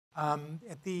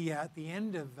At the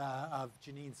end of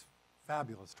Janine's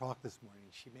fabulous talk this morning,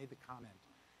 she made the comment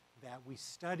that we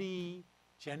study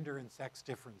gender and sex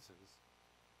differences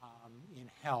in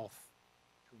health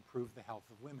to improve the health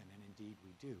of women, and indeed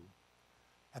we do.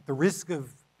 At the risk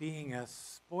of being a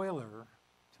spoiler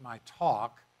to my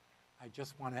talk, I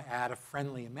just want to add a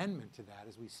friendly amendment to that.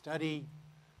 As we study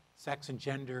sex and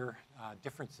gender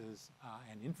differences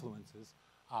and influences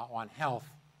on health,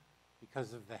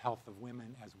 because of the health of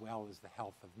women as well as the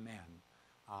health of men.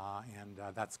 And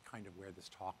that's kind of where this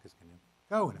talk is going to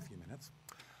go in a few minutes.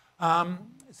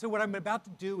 So what I'm about to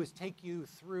do is take you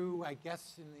through, I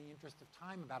guess in the interest of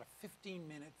time, about a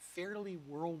 15-minute, fairly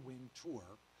whirlwind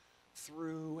tour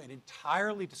through an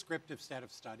entirely descriptive set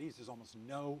of studies. There's almost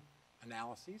no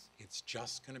analyses. It's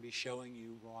just going to be showing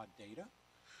you raw data.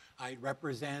 It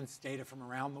represents data from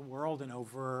around the world and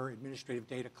over administrative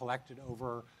data collected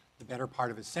over the better part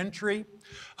of a century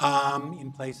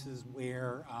in places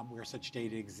where such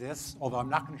data exists. Although I'm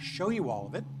not going to show you all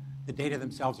of it, the data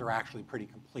themselves are actually pretty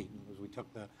complete. In other words, we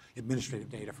took the administrative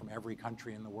data from every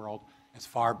country in the world as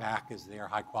far back as their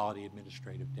high-quality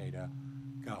administrative data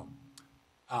go.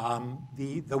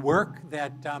 The work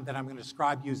that I'm going to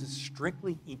describe uses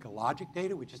strictly ecologic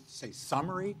data, which is to say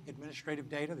summary administrative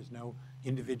data. There's no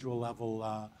individual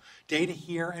level data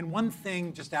here. And one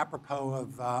thing, just apropos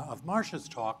of Marcia's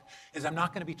talk, is I'm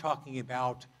not going to be talking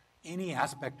about any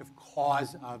aspect of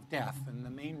cause of death. And the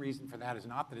main reason for that is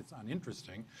not that it's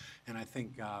uninteresting, and I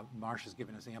think Marcia's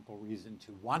given us ample reason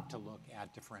to want to look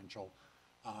at differential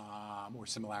or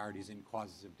similarities in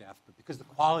causes of death, but because the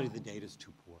quality of the data is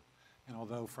too poor. And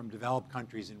although from developed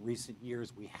countries in recent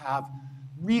years we have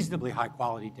reasonably high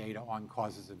quality data on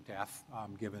causes of death,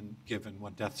 given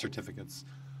what death certificates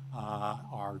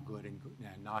are good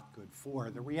and not good for,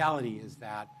 the reality is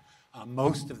that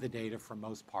most of the data from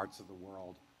most parts of the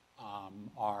world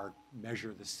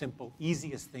measure the simple,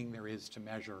 easiest thing there is to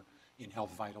measure in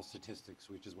health vital statistics,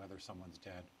 which is whether someone's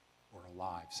dead or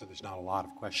alive. So there's not a lot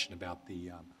of question about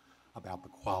the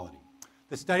quality.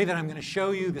 The study that I'm going to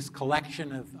show you, this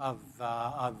collection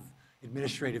of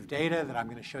administrative data that I'm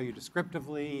going to show you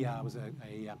descriptively, was a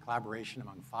collaboration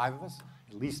among 5 of us.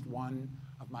 At least one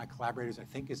of my collaborators, I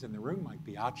think, is in the room, Mike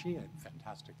Biacci, a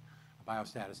fantastic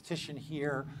biostatistician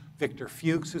here. Victor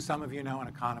Fuchs, who some of you know, an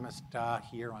economist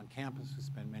here on campus who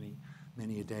spent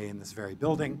many a day in this very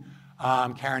building.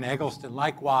 Karen Eggleston,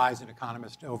 likewise, an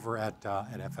economist over at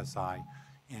FSI.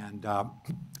 And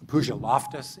Pooja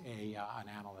Loftus, an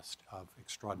analyst of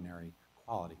extraordinary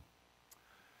quality.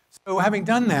 So having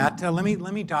done that, let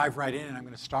me dive right in, and I'm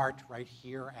going to start right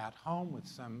here at home with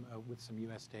some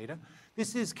U.S. data.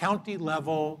 This is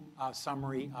county-level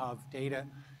summary of data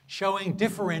showing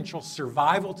differential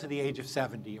survival to the age of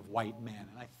 70 of white men.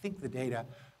 And I think the data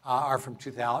are from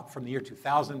the year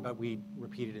 2000, but we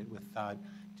repeated it with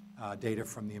data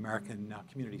from the American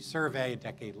Community Survey a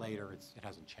decade later. It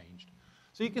hasn't changed.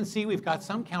 So you can see we've got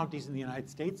some counties in the United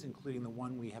States, including the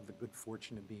one we have the good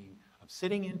fortune of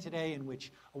sitting in today, in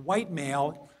which a white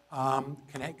male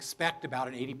can expect about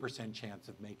an 80% chance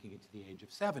of making it to the age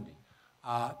of 70.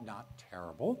 Not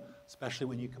terrible, especially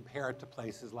when you compare it to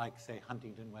places like, say,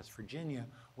 Huntington, West Virginia,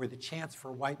 where the chance for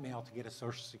a white male to get a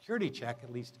Social Security check,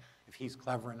 at least if he's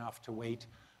clever enough to wait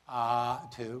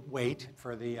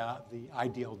for the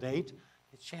ideal date,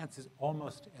 its chance is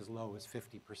almost as low as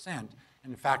 50%.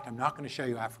 And in fact, I'm not going to show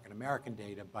you African American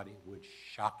data, but it would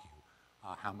shock you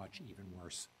how much even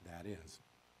worse that is.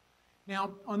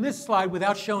 Now, on this slide,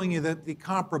 without showing you the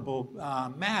comparable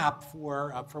map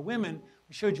for women,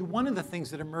 we showed you one of the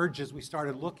things that emerged as we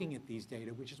started looking at these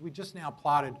data, which is we just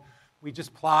plotted,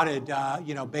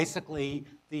 basically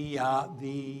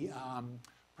the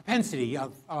propensity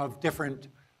of different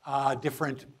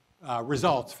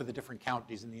results for the different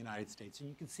counties in the United States. And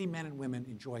you can see men and women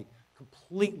enjoy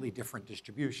completely different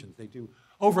distributions. They do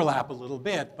overlap a little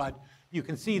bit, but you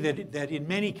can see that in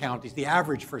many counties, the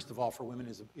average, first of all, for women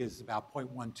is about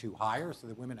 0.12 higher, so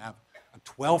that women have a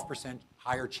 12%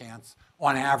 higher chance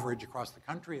on average across the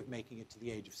country of making it to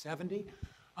the age of 70.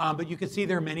 But you can see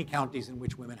there are many counties in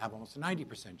which women have almost a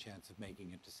 90% chance of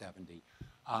making it to 70.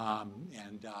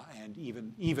 And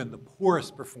even the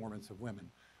poorest performance of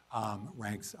women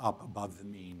ranks up above the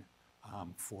mean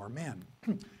for men.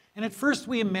 And at first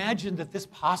we imagined that this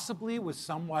possibly was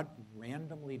somewhat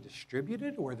randomly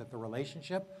distributed, or that the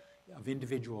relationship of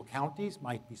individual counties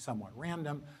might be somewhat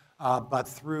random, but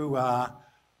through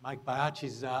Mike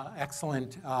Biacci's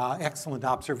excellent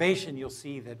observation, you'll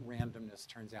see that randomness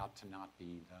turns out to not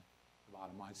be the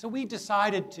bottom line. So we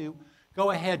decided to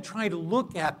go ahead, try to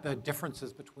look at the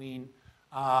differences between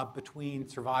between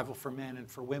survival for men and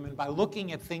for women by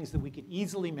looking at things that we could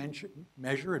easily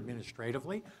measure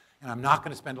administratively. And I'm not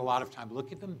going to spend a lot of time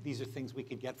looking at them. These are things we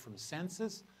could get from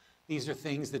census. These are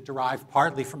things that derive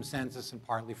partly from census and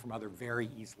partly from other very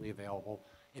easily available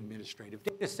administrative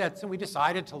data sets. And we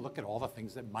decided to look at all the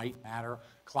things that might matter: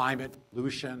 climate,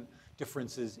 pollution,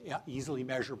 differences, easily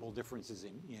measurable differences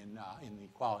in the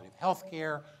quality of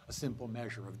healthcare, a simple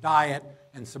measure of diet,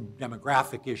 and some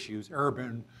demographic issues: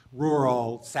 urban,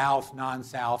 rural, South,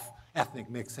 non-South, ethnic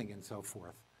mixing, and so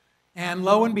forth. And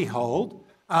lo and behold,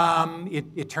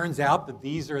 it turns out that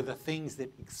these are the things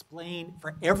that explain,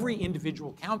 for every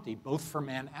individual county, both for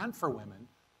men and for women,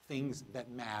 things that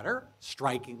matter,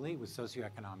 strikingly, with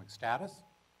socioeconomic status.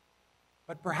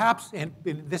 But perhaps, and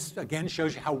this again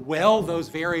shows you how well those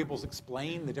variables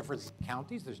explain the difference in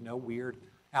counties. There's no weird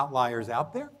outliers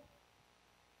out there.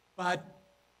 But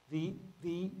the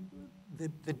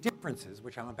differences,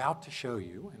 which I'm about to show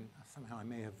you, and somehow I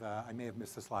may have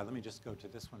missed the slide. Let me just go to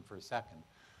this one for a second.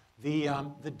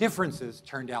 The differences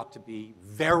turned out to be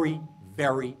very,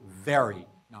 very, very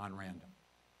non-random.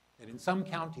 That in some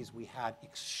counties we had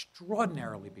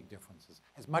extraordinarily big differences,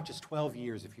 as much as 12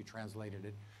 years if you translated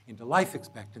it into life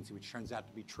expectancy, which turns out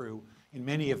to be true in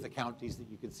many of the counties that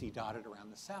you can see dotted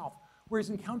around the South.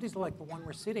 Whereas in counties like the one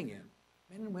we're sitting in,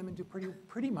 men and women do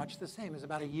pretty much the same. There's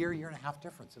about a year and a half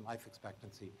difference in life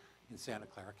expectancy in Santa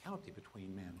Clara County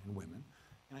between men and women.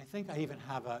 And I think I even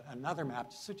have another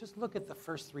map. So just look at the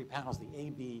first three panels, the A,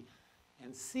 B,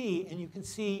 and C, and you can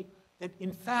see that,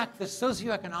 in fact, the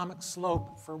socioeconomic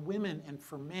slope for women and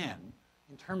for men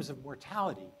in terms of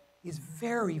mortality is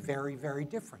very, very, very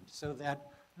different. So that,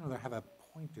 I have a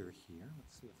pointer here.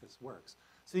 Let's see if this works.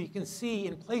 So you can see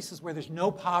in places where there's no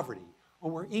poverty,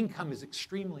 or where income is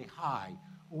extremely high,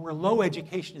 or where low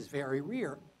education is very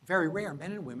rare,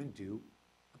 men and women do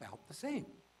about the same.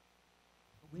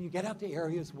 But when you get out to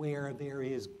areas where there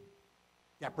is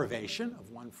deprivation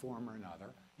of one form or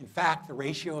another, in fact, the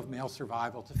ratio of male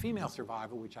survival to female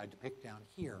survival, which I depict down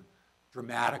here,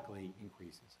 dramatically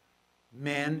increases.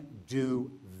 Men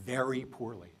do very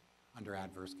poorly under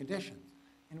adverse conditions,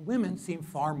 and women seem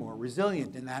far more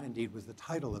resilient, and that indeed was the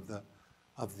title of the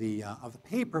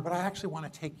paper. But I actually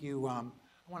want to take you on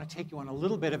a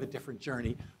little bit of a different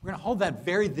journey. We're going to hold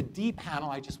the D panel.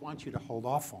 I just want you to hold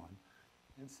off on,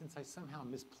 and since I somehow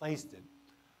misplaced it.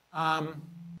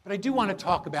 But I do want to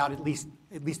talk about at least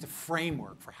a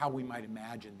framework for how we might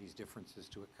imagine these differences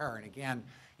to occur. And again,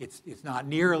 it's not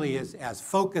nearly as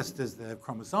focused as the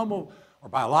chromosomal or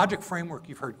biologic framework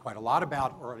you've heard quite a lot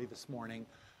about already this morning.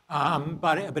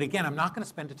 But again, I'm not going to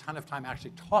spend a ton of time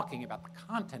actually talking about the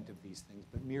content of these things,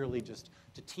 but merely just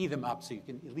to tee them up so you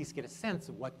can at least get a sense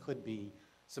of what could be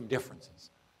some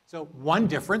differences. So one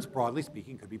difference, broadly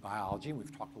speaking, could be biology, and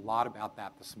we've talked a lot about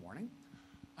that this morning.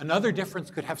 Another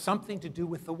difference could have something to do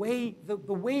with the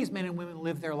ways men and women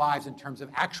live their lives in terms of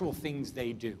actual things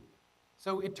they do.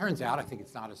 So it turns out, I think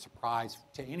it's not a surprise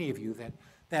to any of you,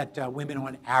 that women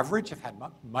on average have had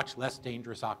much less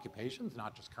dangerous occupations,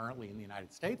 not just currently in the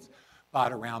United States,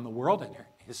 but around the world, and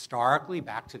historically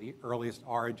back to the earliest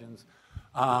origins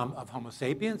of Homo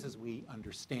sapiens as we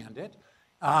understand it.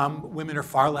 Women are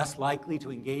far less likely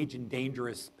to engage in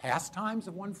dangerous pastimes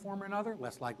of one form or another,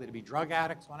 less likely to be drug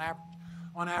addicts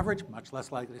on average, much less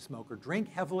likely to smoke or drink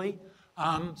heavily.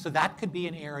 So that could be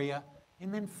an area.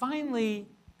 And then finally,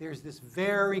 there's this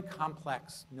very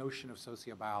complex notion of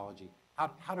sociobiology.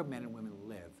 How do men and women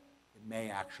live? It may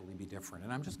actually be different.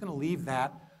 And I'm just going to leave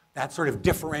that sort of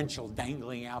differential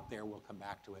dangling out there. We'll come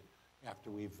back to it after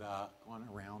we've gone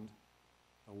around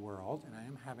the world. And I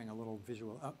am having a little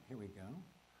visual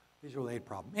visual aid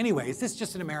problem. Anyway, is this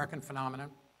just an American phenomenon?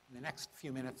 In the next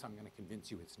few minutes, I'm going to convince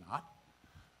you it's not.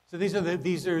 So these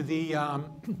are the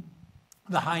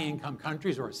high-income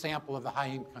countries, or a sample of the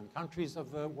high-income countries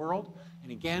of the world.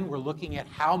 And again, we're looking at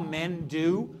how men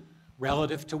do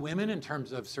relative to women in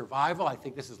terms of survival. I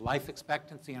think this is life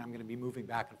expectancy, and I'm going to be moving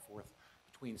back and forth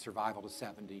between survival to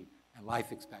 70 and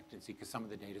life expectancy, because some of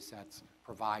the data sets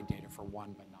provide data for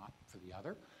one but not for the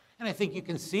other. And I think you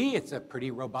can see it's a pretty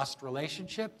robust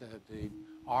relationship. The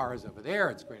R is over there.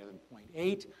 It's greater than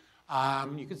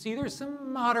 0.8. You can see there's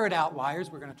some moderate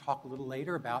outliers. We're going to talk a little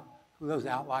later about who those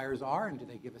outliers are and do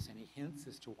they give us any hints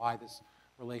as to why this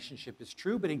relationship is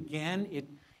true. But again,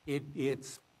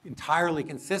 it's entirely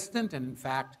consistent. And in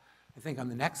fact, I think on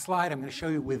the next slide, I'm going to show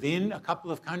you within a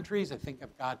couple of countries. I think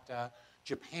I've got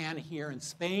Japan here and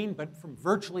Spain, but from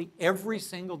virtually every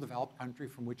single developed country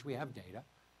from which we have data,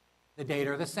 the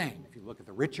data are the same. If you look at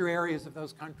the richer areas of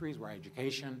those countries where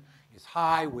education is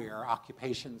high, where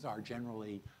occupations are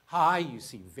generally high, you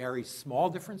see very small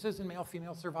differences in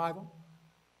male-female survival.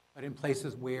 but in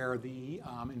places where the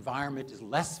environment is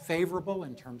less favorable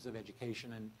in terms of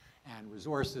education and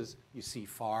resources, you see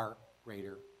far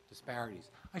greater disparities.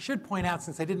 I should point out,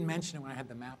 since I didn't mention it when I had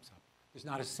the maps up, there's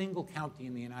not a single county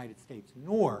in the United States,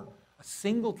 nor a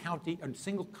single county, a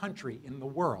single country in the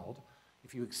world,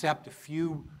 if you accept a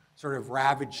few sort of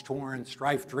ravage-torn,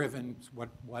 strife-driven,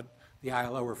 what the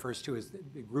ILO refers to as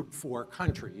the Group 4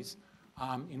 countries,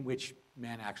 in which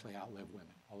men actually outlive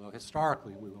women, although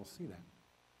historically we will see that.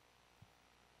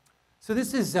 So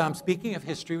this is, speaking of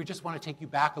history, we just want to take you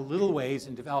back a little ways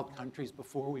in developed countries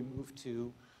before we move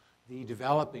to the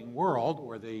developing world,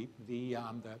 or the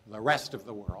rest of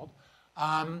the world.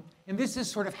 And this is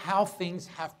sort of how things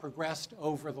have progressed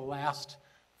over the last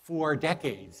 4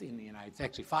 decades in the United States,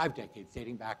 actually 5 decades,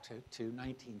 dating back to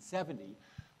 1970.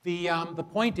 The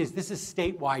point is, this is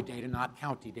statewide data, not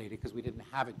county data, because we didn't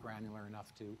have it granular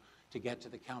enough to get to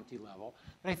the county level.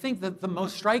 But I think that the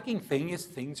most striking thing is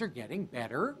things are getting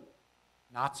better.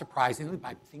 Not surprisingly,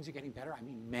 by things are getting better, I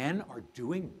mean men are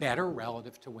doing better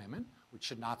relative to women, which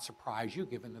should not surprise you,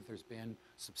 given that there's been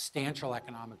substantial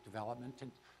economic development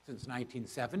since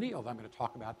 1970, although I'm going to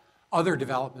talk about other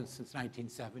developments since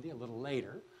 1970 a little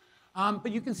later.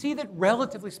 But you can see that,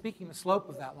 relatively speaking, the slope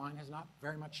of that line has not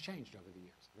very much changed over the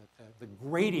years. That the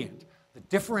gradient, the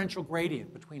differential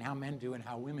gradient between how men do and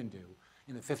how women do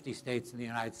in the 50 states in the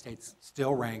United States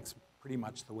still ranks pretty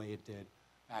much the way it did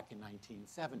back in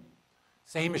 1970.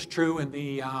 Same is true in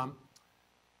the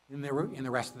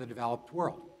rest of the developed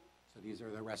world. So these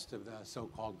are the rest of the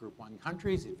so-called Group 1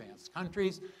 countries, advanced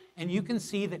countries. And you can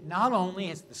see that not only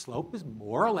is the slope is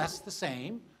more or less the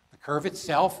same, the curve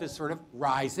itself is sort of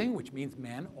rising, which means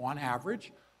men, on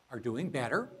average, are doing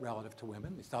better relative to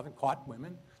women. They still haven't caught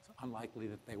women. It's unlikely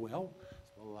that they will,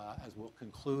 as we'll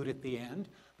conclude at the end.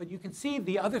 But you can see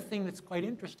the other thing that's quite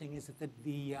interesting is that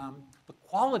the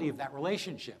quality of that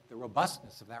relationship, the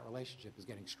robustness of that relationship, is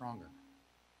getting stronger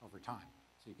over time.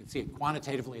 So you can see it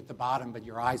quantitatively at the bottom, but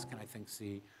your eyes can, I think,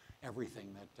 see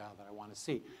everything that I want to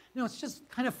see. You know, it's just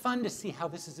kind of fun to see how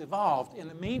this has evolved. And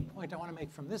the main point I want to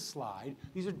make from this slide,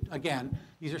 these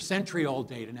are century-old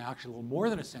data now, actually a little more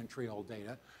than a century-old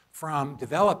data, from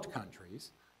developed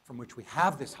countries, from which we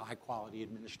have this high-quality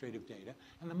administrative data.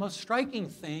 And the most striking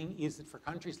thing is that for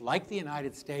countries like the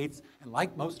United States and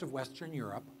like most of Western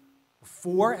Europe,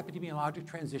 before epidemiologic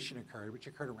transition occurred, which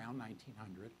occurred around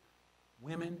 1900,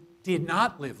 women did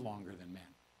not live longer than men,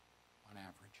 on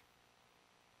average.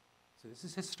 So this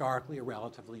is historically a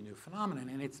relatively new phenomenon,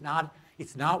 and it's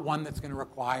not one that's going to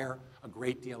require a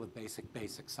great deal of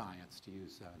basic science, to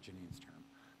use Janine's term,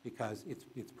 because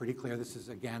it's pretty clear. This is,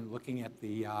 again, looking at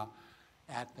the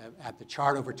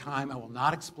chart over time. I will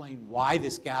not explain why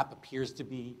this gap appears to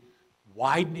be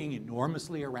widening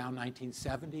enormously around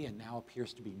 1970 and now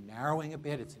appears to be narrowing a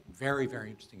bit. It's a very,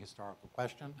 very interesting historical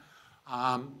question.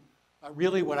 But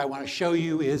really what I want to show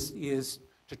you is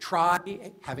to try,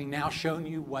 having now shown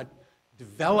you what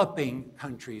developing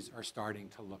countries are starting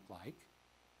to look like,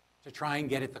 to try and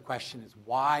get at the question is,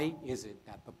 why is it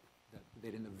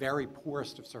that in the very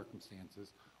poorest of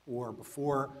circumstances, or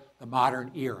before the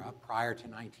modern era, prior to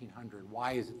 1900,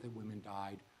 why is it that women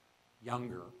died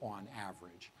younger on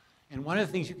average? And one of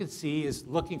the things you can see is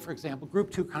looking, for example,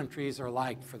 Group 2 countries are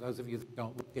like, for those of you that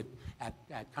don't look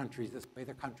at countries this way,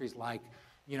 they're countries like,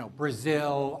 you know,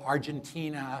 Brazil,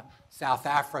 Argentina, South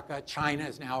Africa. China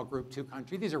is now a Group 2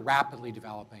 country. These are rapidly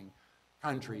developing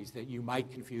countries that you might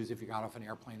confuse if you got off an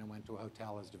airplane and went to a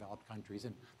hotel as developed countries,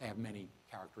 and they have many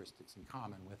characteristics in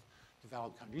common with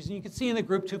developed countries. And you can see in the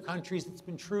Group 2 countries, it's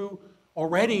been true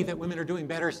already that women are doing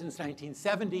better since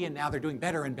 1970, and now they're doing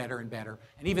better and better and better,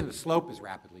 and even the slope is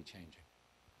rapidly changing.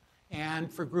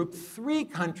 And for Group 3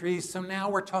 countries, so now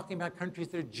we're talking about countries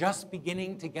that are just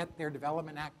beginning to get their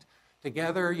development act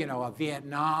together, you know, a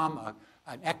Vietnam,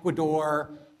 an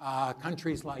Ecuador,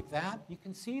 countries like that. You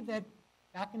can see that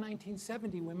back in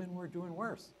 1970, women were doing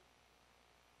worse.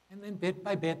 And then bit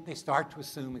by bit, they start to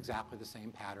assume exactly the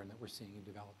same pattern that we're seeing in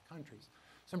developed countries.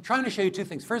 So I'm trying to show you two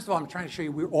things. First of all, I'm trying to show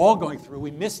you we're all going through, we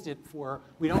missed it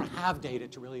we don't have data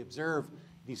to really observe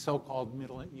these so-called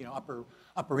middle, you know,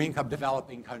 upper income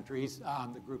developing countries,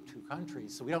 the Group 2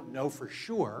 countries. So we don't know for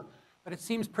sure, but it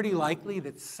seems pretty likely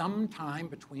that sometime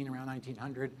between around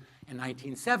 1900 and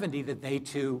 1970 that they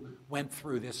too went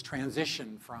through this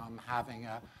transition from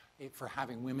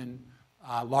having women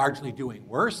largely doing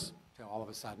worse to all of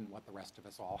a sudden what the rest of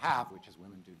us all have, which is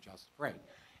women do just great.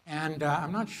 And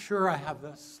I'm not sure I have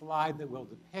the slide that will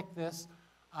depict this.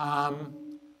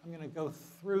 I'm going to go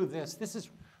through this. This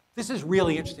is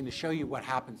really interesting to show you what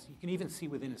happens. You can even see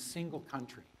within a single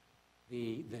country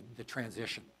the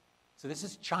transition. So this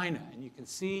is China, and you can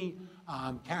see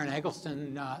Karen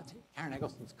Eggleston's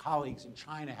colleagues in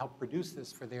China helped produce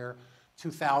this for their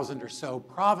 2,000 or so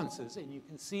provinces, and you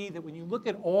can see that when you look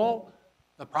at all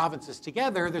the provinces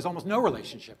together, there's almost no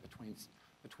relationship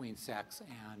between sex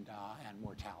and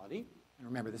mortality. And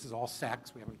remember, this is all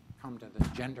sex. We haven't come to the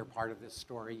gender part of this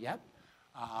story yet.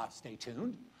 Stay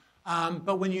tuned.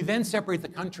 But when you then separate the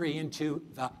country into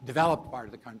the developed part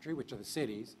of the country, which are the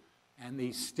cities, and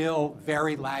the still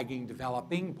very lagging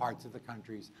developing parts of the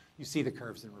countries, you see the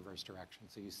curves in reverse direction.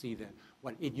 So you see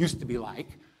what it used to be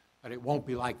like, but it won't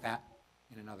be like that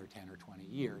in another 10 or 20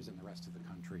 years in the rest of the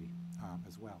country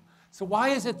as well. So why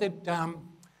is it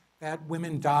that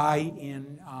women die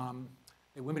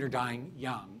that women are dying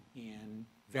young in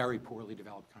very poorly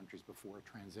developed countries before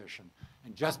transition?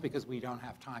 And just because we don't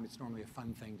have time, it's normally a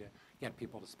fun thing to get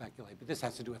people to speculate, but this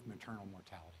has to do with maternal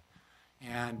mortality.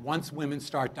 And once women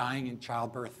start dying in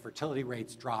childbirth, fertility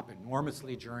rates drop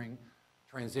enormously during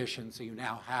transition, so you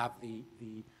now have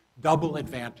the double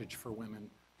advantage for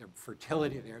women. Their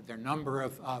fertility, their number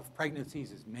of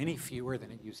pregnancies is many fewer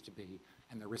than it used to be,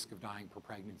 and the risk of dying per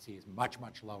pregnancy is much,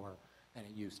 much lower than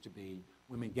it used to be.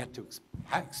 Women get to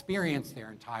experience their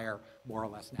entire more or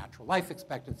less natural life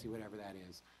expectancy, whatever that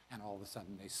is, and all of a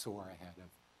sudden they soar ahead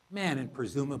of men, and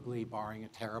presumably, barring a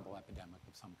terrible epidemic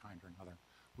of some kind or another,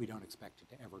 we don't expect it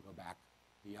to ever go back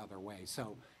the other way.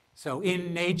 So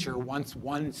in nature, once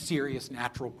one serious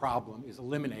natural problem is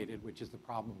eliminated, which is the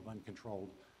problem of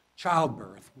uncontrolled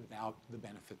childbirth without the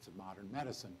benefits of modern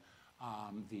medicine,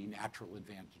 the natural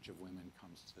advantage of women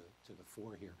comes to the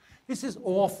fore here. This is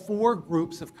all 4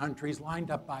 groups of countries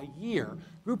lined up by year.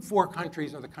 Group 4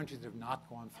 countries are the countries that have not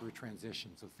gone through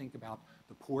transition. So think about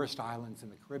the poorest islands in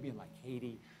the Caribbean, like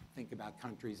Haiti. Think about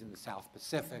countries in the South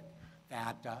Pacific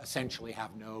that essentially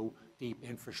have no deep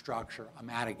infrastructure,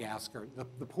 Madagascar,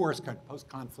 the poorest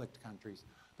post-conflict countries,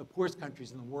 the poorest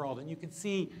countries in the world. And you can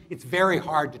see it's very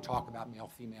hard to talk about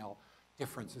male-female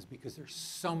differences because there's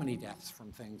so many deaths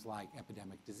from things like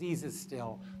epidemic diseases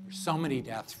still. There's so many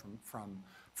deaths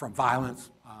from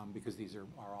violence because these are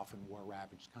often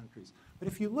war-ravaged countries. But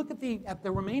if you look at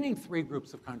the remaining 3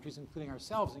 groups of countries, including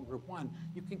ourselves in Group 1,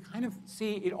 you can kind of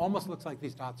see it almost looks like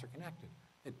these dots are connected.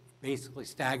 It basically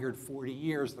staggered 40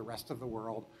 years. The rest of the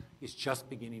world is just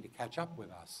beginning to catch up with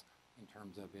us in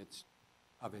terms of its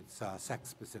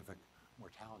sex-specific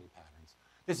mortality patterns.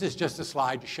 This is just a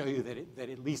slide to show you that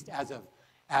at least as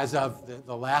of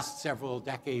the last several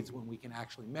decades when we can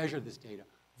actually measure this data,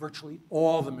 virtually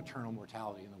all the maternal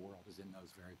mortality in the world is in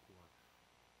those very poor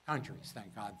countries.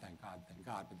 Thank God, thank God, thank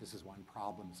God. But this is one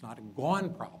problem. It's not a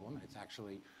gone problem, and it's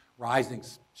actually rising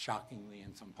shockingly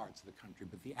in some parts of the country,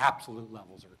 but the absolute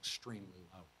levels are extremely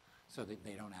low, so that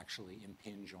they don't actually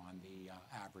impinge on the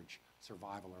average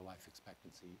survival or life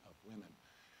expectancy of women.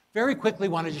 Very quickly,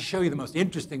 wanted to show you the most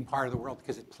interesting part of the world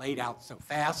because it played out so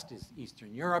fast, is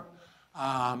Eastern Europe,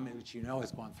 which you know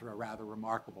has gone through a rather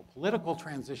remarkable political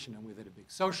transition and with it a big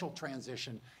social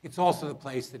transition. It's also the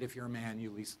place that if you're a man,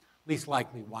 you least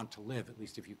likely want to live, at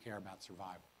least if you care about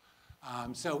survival.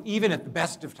 So even at the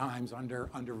best of times,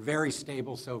 under very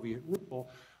stable Soviet rule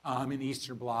in the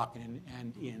Eastern Bloc and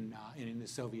in the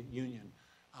Soviet Union,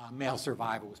 male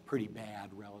survival was pretty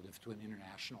bad relative to an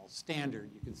international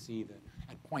standard. You can see that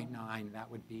at 0.9, that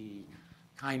would be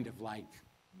kind of like,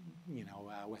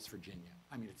 West Virginia.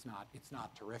 I mean, it's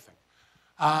not terrific.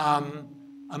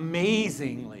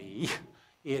 Amazingly,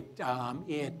 it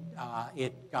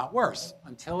got worse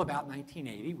until about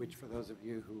 1980, which for those of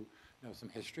you who know some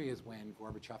history is when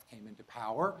Gorbachev came into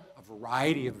power. A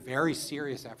variety of very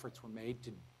serious efforts were made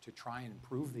to try and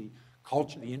improve the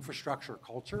culture, the infrastructure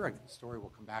culture, a story we'll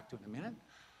come back to in a minute.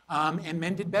 And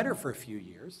men did better for a few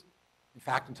years. In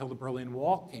fact, until the Berlin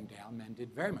Wall came down, men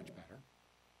did very much better.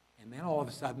 And then all of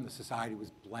a sudden, the society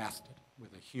was blasted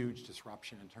with a huge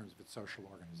disruption in terms of its social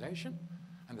organization.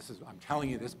 And I'm telling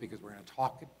you this because we're going to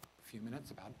talk in a few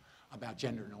minutes about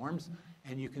gender norms.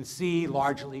 And you can see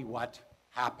largely what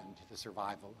happened to the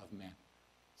survival of men.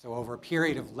 So over a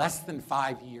period of less than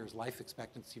 5 years, life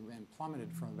expectancy of men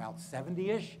plummeted from about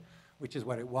 70-ish, which is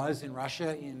what it was in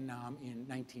Russia in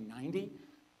 1990,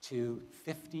 to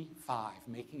 55,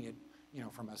 making it,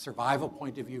 from a survival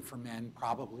point of view for men,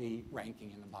 probably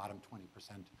ranking in the bottom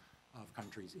 20% of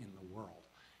countries in the world.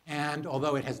 And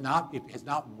although it has not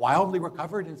wildly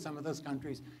recovered in some of those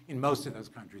countries, in most of those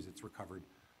countries it's recovered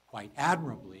quite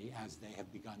admirably as they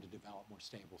have begun to develop more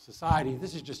stable society.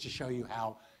 This is just to show you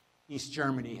how East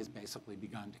Germany has basically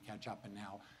begun to catch up, and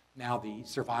now the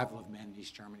survival of men in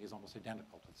East Germany is almost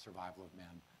identical to the survival of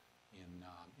men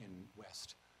in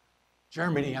West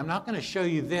Germany. I'm not going to show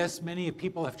you this. Many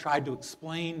people have tried to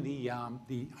explain the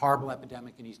horrible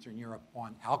epidemic in Eastern Europe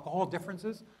on alcohol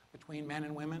differences between men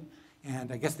and women.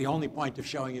 And I guess the only point of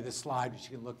showing you this slide, which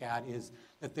you can look at, is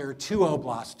that there are two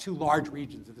oblasts, two large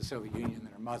regions of the Soviet Union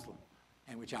that are Muslim,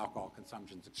 and which alcohol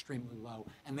consumption is extremely low.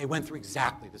 And they went through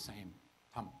exactly the same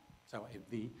tumble. So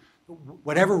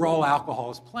whatever role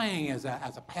alcohol is playing as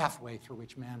a pathway through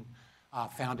which men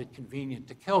found it convenient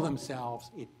to kill themselves,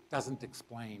 it doesn't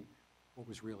explain what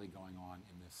was really going on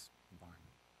in this environment.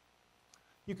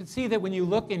 You can see that when you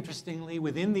look, interestingly,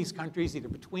 within these countries, either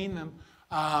between them,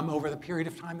 over the period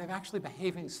of time, they're actually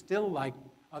behaving still like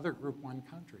other Group 1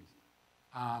 countries.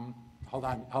 Hold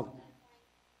on.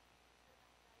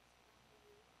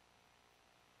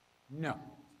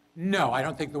 No, I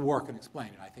don't think the war can explain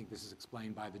it. I think this is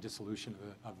explained by the dissolution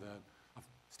of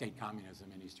state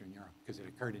communism in Eastern Europe, because it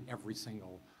occurred in every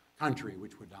single country,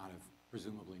 which would not have,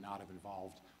 presumably not have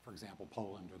involved, for example,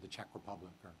 Poland or the Czech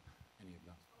Republic or any of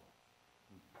those.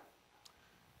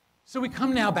 So we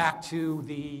come now back to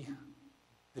the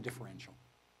differential.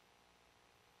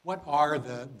 What are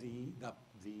the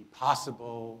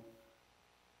possible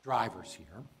drivers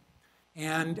here?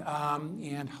 And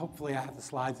hopefully I have the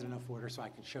slides in enough order so I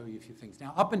can show you a few things.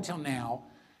 Now, up until now,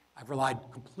 I've relied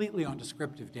completely on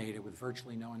descriptive data with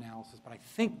virtually no analysis, but I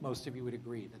think most of you would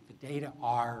agree that the data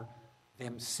are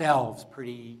themselves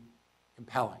pretty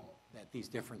compelling, that these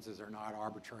differences are not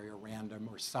arbitrary or random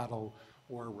or subtle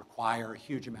or require a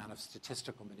huge amount of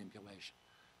statistical manipulation.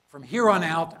 From here on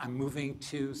out, I'm moving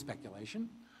to speculation.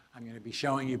 I'm going to be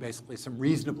showing you basically some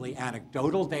reasonably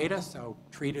anecdotal data, so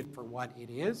treat it for what it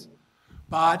is.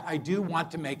 But I do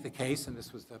want to make the case, and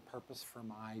this was the purpose for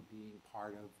my being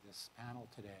part of this panel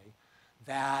today,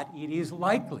 that it is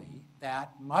likely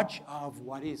that much of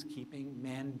what is keeping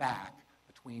men back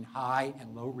between high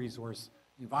and low resource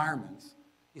environments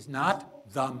is not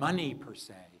the money per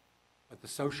se, but the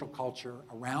social culture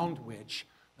around which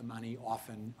the money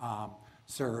often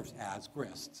serves as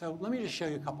grist. So let me just show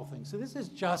you a couple things. So this is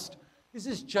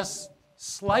just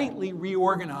slightly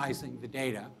reorganizing the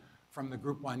data from the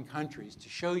Group 1 countries to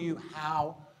show you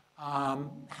how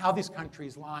these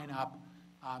countries line up.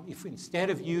 If instead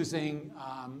of using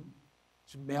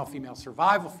male-female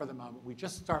survival for the moment, we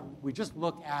just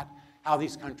look at how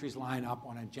these countries line up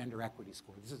on a gender equity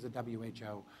score. This is a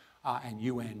WHO and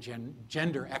UN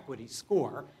gender equity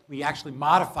score. We actually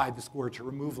modified the score to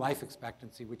remove life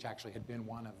expectancy, which actually had been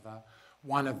one of the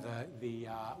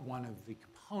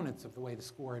components of the way the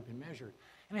score had been measured.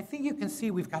 And I think you can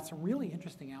see we've got some really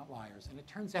interesting outliers. And it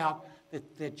turns out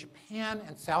that Japan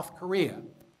and South Korea,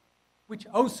 which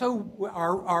also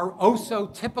are so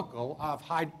typical of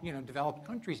high, developed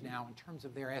countries now in terms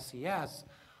of their SES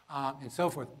and so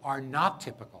forth, are not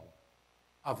typical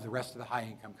of the rest of the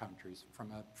high-income countries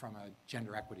from a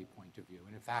gender equity point of view.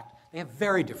 And in fact, they have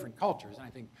very different cultures. And I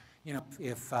think,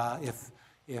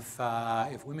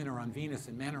 if women are on Venus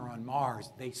and men are on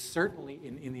Mars, they certainly,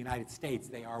 in the United States,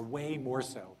 they are way more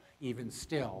so, even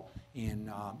still,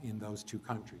 in those two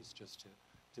countries, just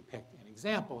to pick an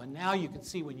example. And now you can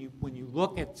see when you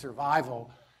look at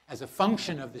survival as a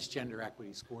function of this gender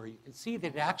equity score, you can see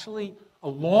that it actually,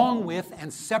 along with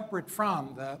and separate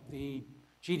from the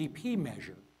GDP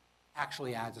measure,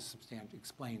 actually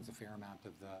explains a fair amount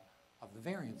of the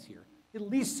variance here. At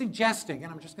least suggesting,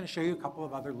 and I'm just going to show you a couple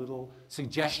of other little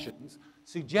suggestions,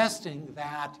 suggesting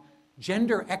that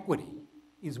gender equity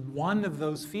is one of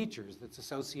those features that's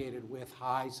associated with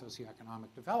high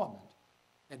socioeconomic development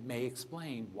that may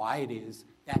explain why it is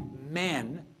that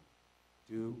men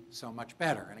do so much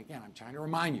better. And again, I'm trying to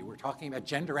remind you, we're talking about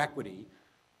gender equity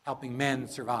helping men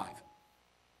survive.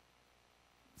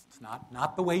 It's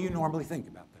not the way you normally think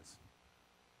about this.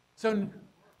 So,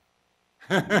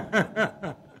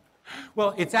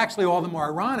 well, it's actually all the more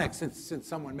ironic since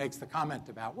someone makes the comment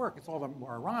about work. It's all the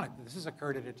more ironic that this has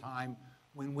occurred at a time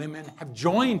when women have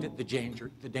joined the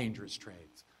dangerous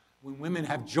trades, when women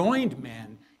have joined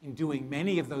men in doing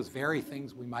many of those very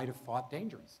things we might have thought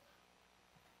dangerous.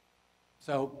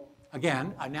 So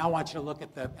again, I now want you to look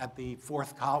at the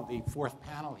fourth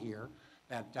panel here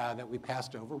that we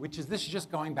passed over, this is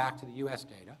just going back to the U.S.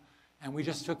 data, and we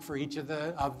just took for each of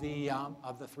the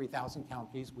 3,000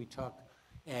 counties, we took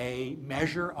a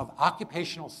measure of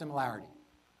occupational similarity.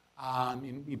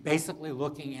 Basically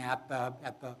looking at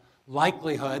the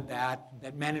likelihood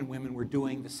that men and women were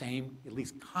doing the same, at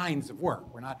least kinds of work.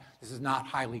 This is not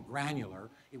highly granular.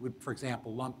 It would, for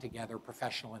example, lump together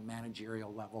professional and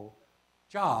managerial level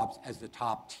jobs as the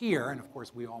top tier, and of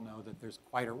course we all know that there's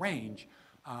quite a range.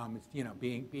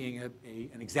 Being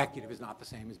an executive is not the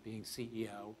same as being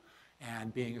CEO,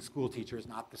 And being a school teacher is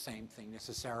not the same thing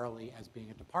necessarily as being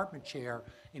a department chair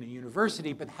in a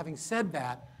university. But having said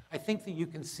that, I think that you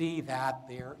can see that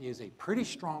there is a pretty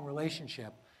strong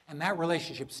relationship, and that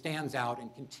relationship stands out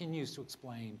and continues to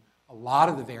explain a lot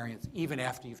of the variance, even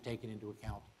after you've taken into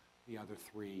account the other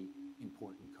three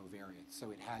important covariates. So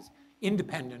it has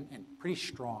independent and pretty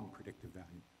strong predictive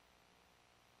value.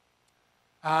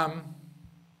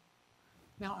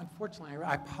 Now, unfortunately,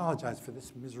 I apologize for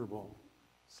this miserable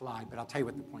slide, but I'll tell you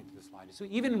what the point of the slide is. So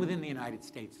even within the United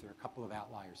States, there are a couple of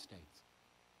outlier states.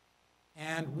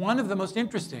 And one of the most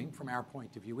interesting, from our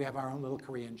point of view, we have our own little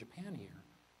Korea and Japan here,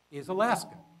 is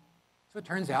Alaska. So it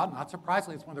turns out, not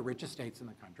surprisingly, it's one of the richest states in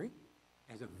the country.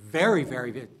 It has a very,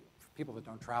 very, for people that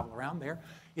don't travel around there,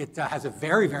 it has a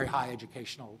very, very high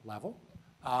educational level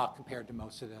compared to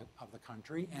most of the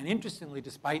country. And interestingly,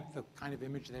 despite the kind of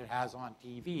image that it has on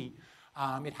TV,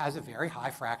 it has a very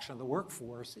high fraction of the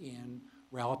workforce in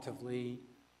relatively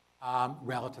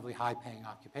high-paying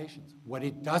occupations. What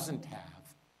it doesn't have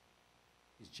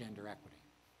is gender equity.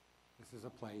 This is a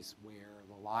place where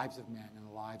the lives of men and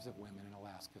the lives of women in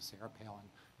Alaska, Sarah Palin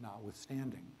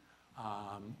notwithstanding,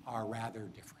 are rather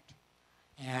different.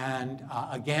 And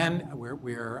again, I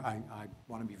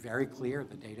want to be very clear,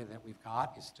 the data that we've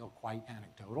got is still quite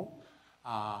anecdotal.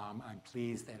 I'm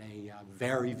pleased that a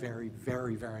very, very,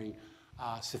 very, very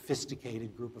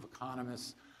sophisticated group of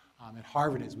economists at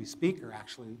Harvard, as we speak, are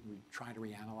actually trying to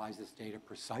reanalyze this data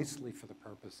precisely for the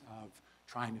purpose of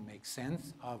trying to make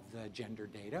sense of the gender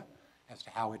data as to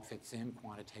how it fits in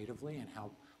quantitatively and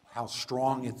how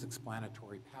strong its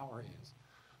explanatory power is.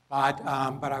 But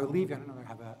I would leave you, I don't know if I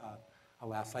have a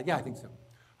last slide. Yeah, I think so.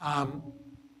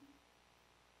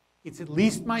 It's at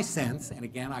least my sense, and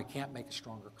again, I can't make a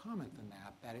stronger comment than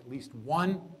that, that at least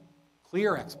one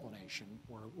clear explanation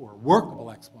or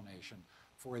workable explanation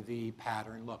for the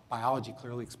pattern. Look, biology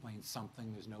clearly explains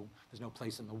something. There's no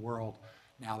place in the world,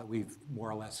 now that we've more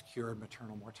or less cured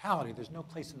maternal mortality, there's no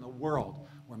place in the world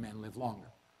where men live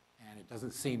longer. And it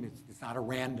doesn't seem, it's not a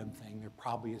random thing. There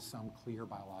probably is some clear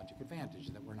biologic advantage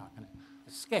that we're not going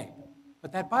to escape.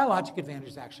 But that biologic advantage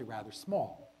is actually rather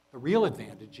small. The real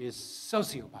advantage is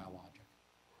sociobiologic,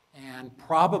 and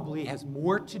probably has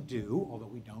more to do, although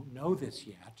we don't know this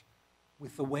yet,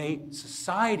 with the way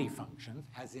society functions,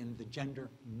 as in the gender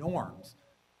norms,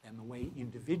 than the way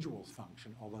individuals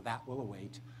function, although that will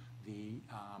await the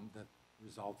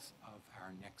results of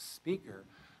our next speaker.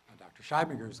 Dr.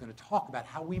 Scheibinger is going to talk about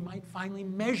how we might finally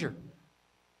measure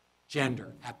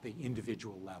gender at the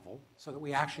individual level so that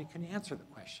we actually can answer the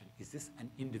question, is this an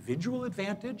individual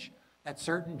advantage that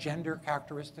certain gender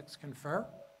characteristics confer,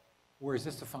 or is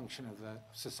this a function of the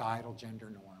societal gender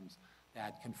norms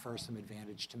that confer some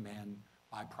advantage to men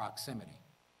by proximity?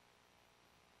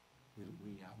 We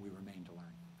remain to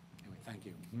learn. Anyway, thank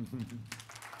you.